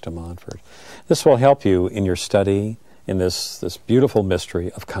St. Louis de Montfort. This will help you in your study in this beautiful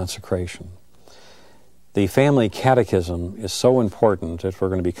mystery of consecration. The family catechism is so important if we're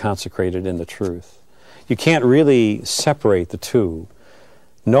going to be consecrated in the truth. You can't really separate the two.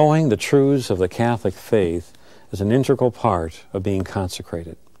 Knowing the truths of the Catholic faith is an integral part of being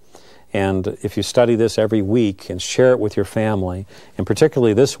consecrated. And if you study this every week and share it with your family, and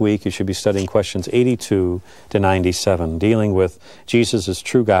particularly this week, you should be studying questions 82 to 97, dealing with Jesus as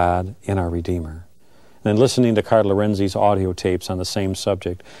true God and our Redeemer. And then listening to Cardinal Lorenzi's audio tapes on the same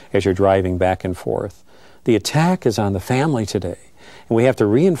subject as you're driving back and forth. The attack is on the family today, and we have to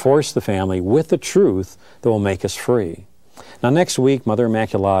reinforce the family with the truth that will make us free. Now, next week, Mother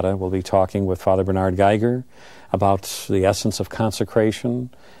Immaculata will be talking with Father Bernard Geiger about the essence of consecration,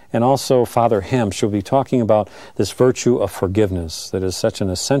 and also Father Hemsch will be talking about this virtue of forgiveness that is such an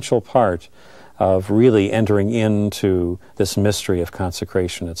essential part of really entering into this mystery of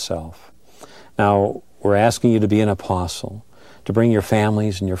consecration itself. Now, we're asking you to be an apostle, to bring your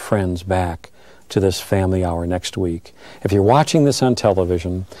families and your friends back to this family hour next week. If you're watching this on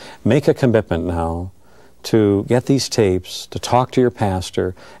television, make a commitment now to get these tapes, to talk to your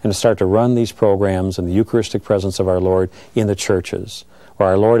pastor, and to start to run these programs in the Eucharistic presence of our Lord in the churches, where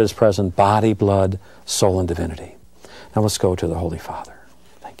our Lord is present, body, blood, soul, and divinity. Now let's go to the Holy Father.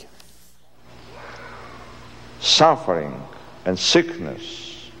 Thank you. Suffering and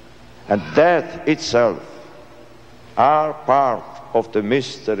sickness and death itself are part of the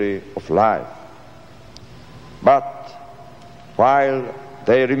mystery of life. But while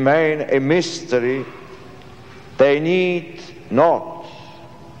they remain a mystery, they need not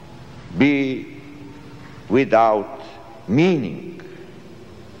be without meaning.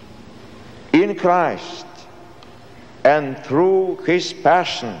 In Christ and through his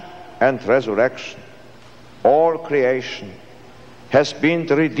passion and resurrection, all creation has been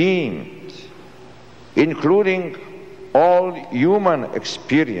redeemed, including all human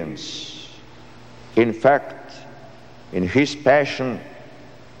experience. In fact, in his passion,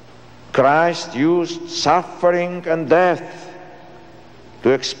 Christ used suffering and death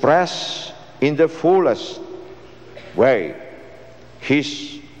to express in the fullest way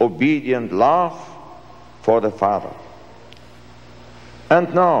his obedient love for the Father.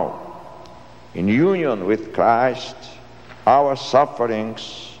 And now, in union with Christ, our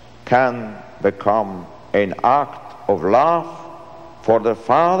sufferings can become an act of love for the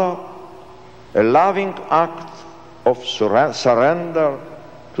Father, a loving act of surrender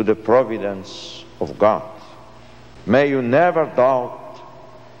to the providence of God. May you never doubt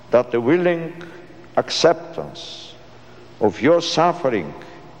that the willing acceptance of your suffering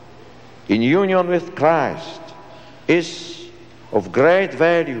in union with Christ is of great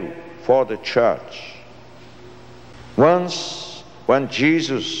value for the Church. Once, when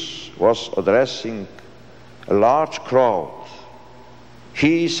Jesus was addressing a large crowd,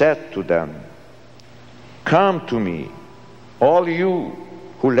 he said to them, "Come to me, all you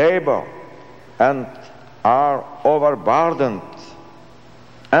who labor and are overburdened,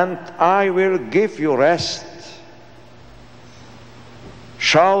 and I will give you rest.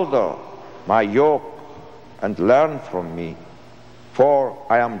 Shoulder my yoke and learn from me, for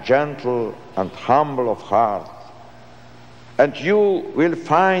I am gentle and humble of heart, and you will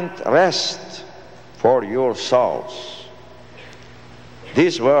find rest for your souls."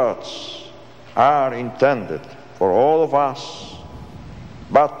 These words are intended for all of us,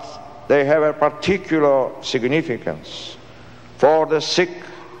 but they have a particular significance for the sick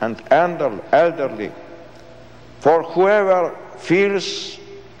and elderly, for whoever feels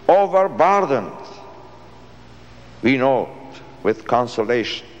overburdened. We note with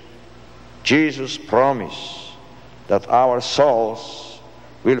consolation Jesus' promise that our souls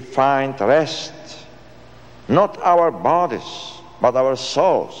will find rest, not our bodies, but our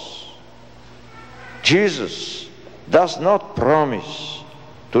souls. Jesus does not promise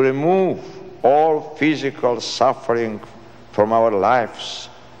to remove all physical suffering from our lives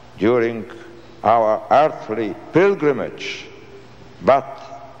during our earthly pilgrimage, but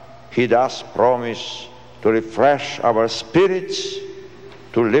he does promise to refresh our spirits,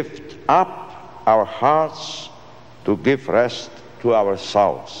 to lift up our hearts, to give rest to our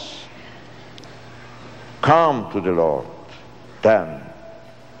souls. Come to the Lord, then,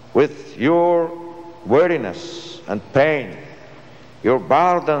 with your weariness and pain, your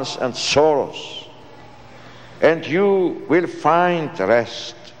burdens and sorrows, and you will find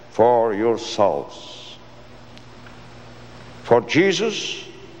rest for your souls. For Jesus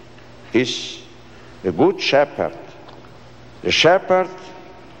is the good shepherd, the shepherd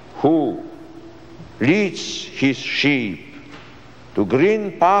who leads his sheep to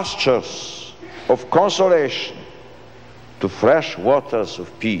green pastures of consolation, to fresh waters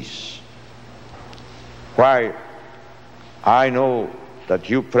of peace. While I know that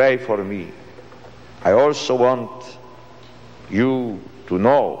you pray for me, I also want you to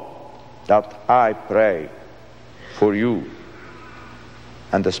know that I pray for you,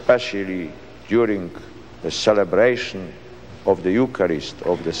 and especially during the celebration of the Eucharist,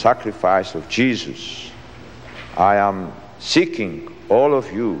 of the sacrifice of Jesus. I am seeking all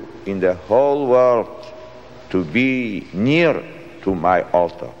of you in the whole world to be near to my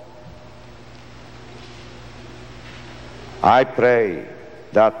altar. I pray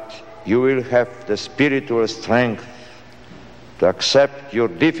that you will have the spiritual strength to accept your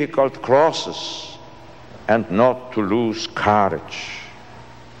difficult crosses and not to lose courage.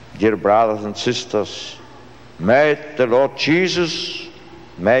 Dear brothers and sisters, may the Lord Jesus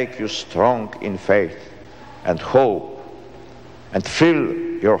make you strong in faith and hope, and fill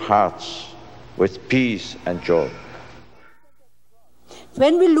your hearts with peace and joy.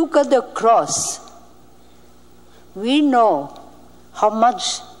 When we look at the cross, we know how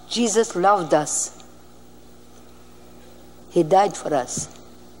much Jesus loved us. He died for us.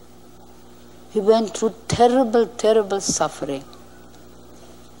 He went through terrible, terrible suffering.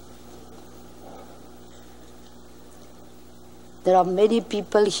 There are many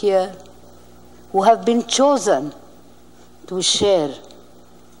people here who have been chosen to share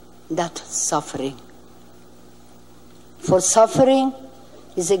that suffering. For suffering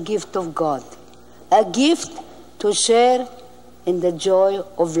is a gift of God, a gift to share in the joy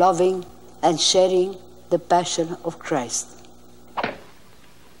of loving and sharing the passion of Christ.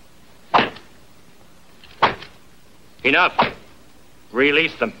 Enough.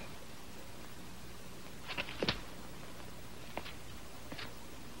 Release them.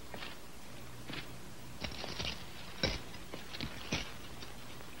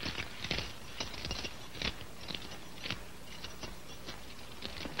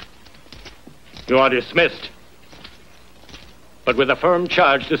 You are dismissed, but with a firm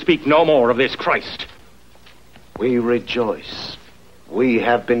charge to speak no more of this Christ. We rejoice. We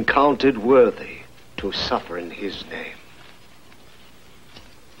have been counted worthy to suffer in his name.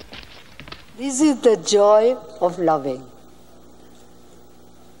 This is the joy of loving.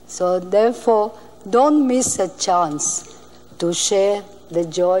 So therefore, don't miss a chance to share the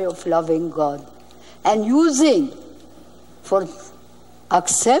joy of loving God and using for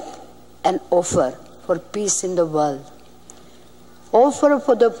accept and offer for peace in the world. Offer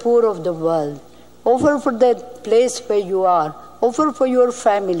for the poor of the world. Offer for the place where you are. Offer for your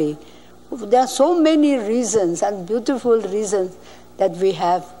family. There are so many reasons and beautiful reasons that we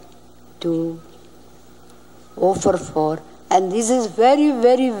have to offer for. And this is very,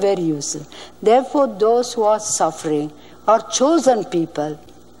 very, very useful. Therefore, those who are suffering are chosen people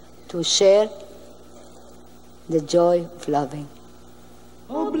to share the joy of loving.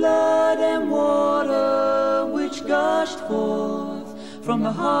 O blood and water which gushed forth from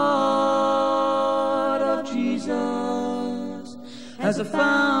the heart of Jesus as a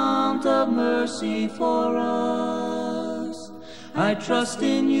fount of mercy for us, I trust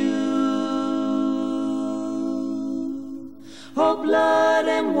in you. O blood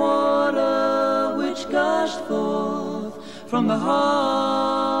and water which gushed forth from the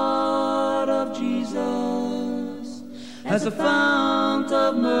heart of Jesus as a fount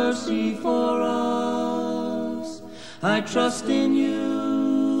of mercy for us, I trust in you.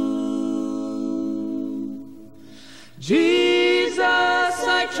 Jesus,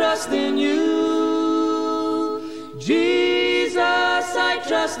 I trust in you. Jesus, I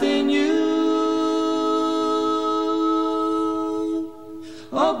trust in you.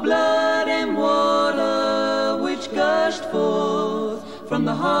 O blood and water which gushed forth from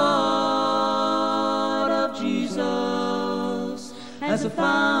the heart of Jesus as a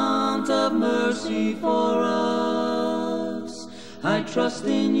fount of mercy for us, I trust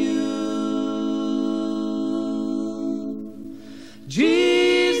in you.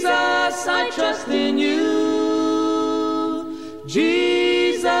 Jesus, I trust in you.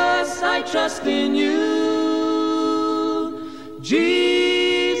 Jesus, I trust in you. Jesus,